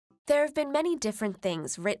There have been many different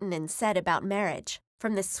things written and said about marriage,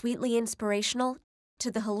 from the sweetly inspirational to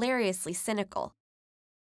the hilariously cynical.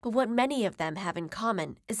 But what many of them have in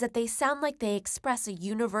common is that they sound like they express a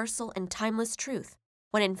universal and timeless truth,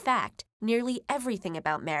 when in fact, nearly everything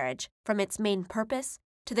about marriage, from its main purpose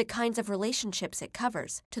to the kinds of relationships it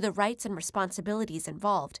covers to the rights and responsibilities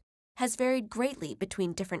involved, has varied greatly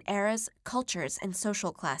between different eras, cultures, and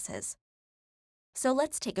social classes. So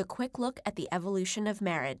let's take a quick look at the evolution of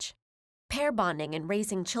marriage. Pair bonding and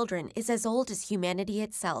raising children is as old as humanity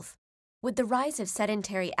itself. With the rise of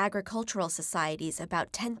sedentary agricultural societies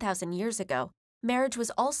about 10,000 years ago, marriage was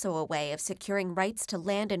also a way of securing rights to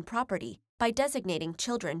land and property by designating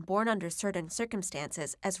children born under certain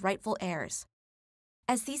circumstances as rightful heirs.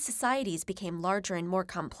 As these societies became larger and more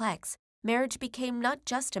complex, marriage became not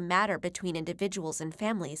just a matter between individuals and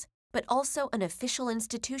families, but also an official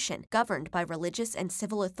institution governed by religious and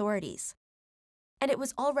civil authorities. And it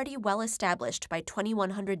was already well established by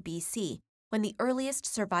 2100 BC, when the earliest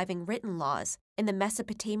surviving written laws in the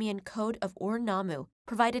Mesopotamian Code of Ur-Nammu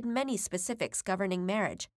provided many specifics governing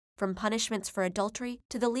marriage, from punishments for adultery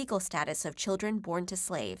to the legal status of children born to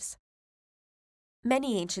slaves.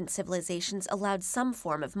 Many ancient civilizations allowed some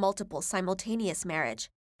form of multiple simultaneous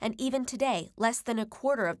marriage, and even today, less than a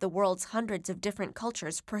quarter of the world's hundreds of different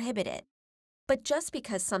cultures prohibit it. But just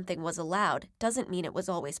because something was allowed doesn't mean it was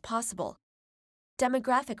always possible.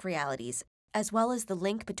 Demographic realities, as well as the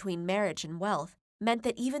link between marriage and wealth, meant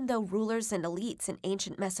that even though rulers and elites in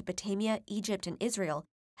ancient Mesopotamia, Egypt, and Israel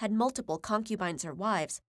had multiple concubines or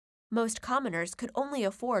wives, most commoners could only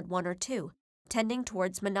afford one or two, tending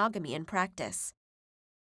towards monogamy in practice.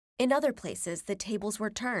 In other places, the tables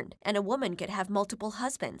were turned, and a woman could have multiple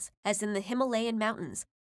husbands, as in the Himalayan mountains,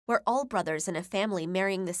 where all brothers in a family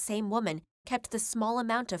marrying the same woman kept the small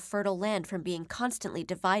amount of fertile land from being constantly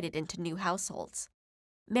divided into new households.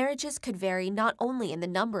 Marriages could vary not only in the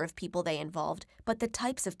number of people they involved, but the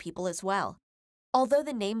types of people as well. Although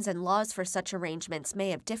the names and laws for such arrangements may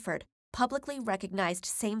have differed, publicly recognized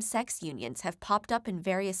same-sex unions have popped up in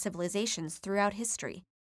various civilizations throughout history.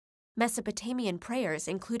 Mesopotamian prayers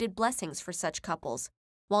included blessings for such couples,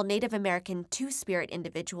 while Native American two-spirit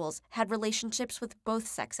individuals had relationships with both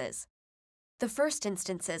sexes. The first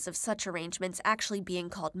instances of such arrangements actually being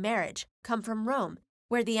called marriage come from Rome,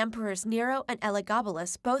 where the emperors Nero and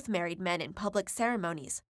Elagabalus both married men in public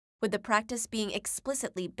ceremonies, with the practice being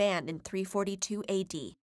explicitly banned in 342 AD.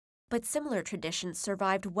 But similar traditions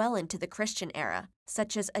survived well into the Christian era,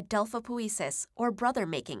 such as adelphopoiesis or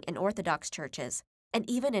brother-making in Orthodox churches, and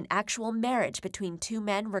even an actual marriage between two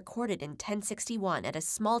men recorded in 1061 at a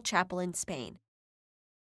small chapel in Spain.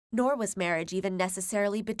 Nor was marriage even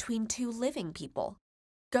necessarily between two living people.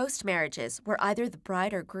 Ghost marriages, where either the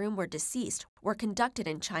bride or groom were deceased, were conducted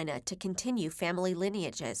in China to continue family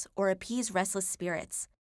lineages or appease restless spirits,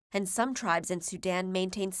 and some tribes in Sudan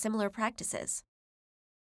maintained similar practices.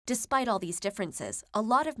 Despite all these differences, a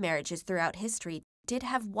lot of marriages throughout history did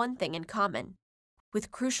have one thing in common.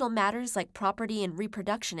 With crucial matters like property and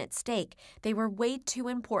reproduction at stake, they were way too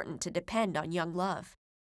important to depend on young love.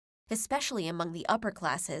 Especially among the upper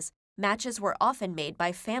classes, matches were often made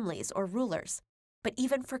by families or rulers. But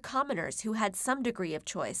even for commoners who had some degree of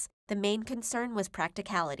choice, the main concern was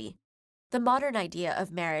practicality. The modern idea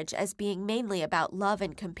of marriage as being mainly about love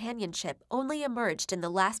and companionship only emerged in the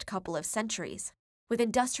last couple of centuries. With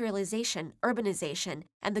industrialization, urbanization,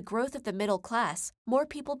 and the growth of the middle class, more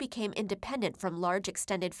people became independent from large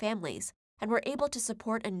extended families and were able to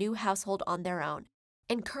support a new household on their own.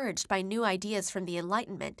 Encouraged by new ideas from the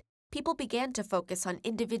Enlightenment, people began to focus on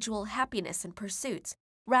individual happiness and pursuits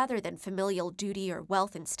rather than familial duty or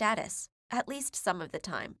wealth and status, at least some of the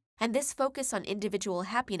time. And this focus on individual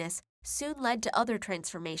happiness soon led to other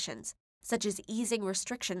transformations, such as easing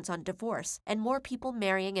restrictions on divorce and more people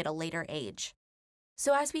marrying at a later age.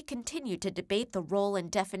 So as we continue to debate the role and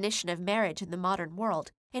definition of marriage in the modern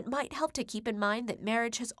world, it might help to keep in mind that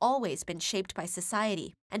marriage has always been shaped by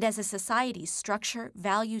society, and as a society's structure,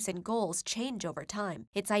 values, and goals change over time,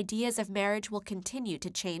 its ideas of marriage will continue to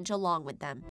change along with them.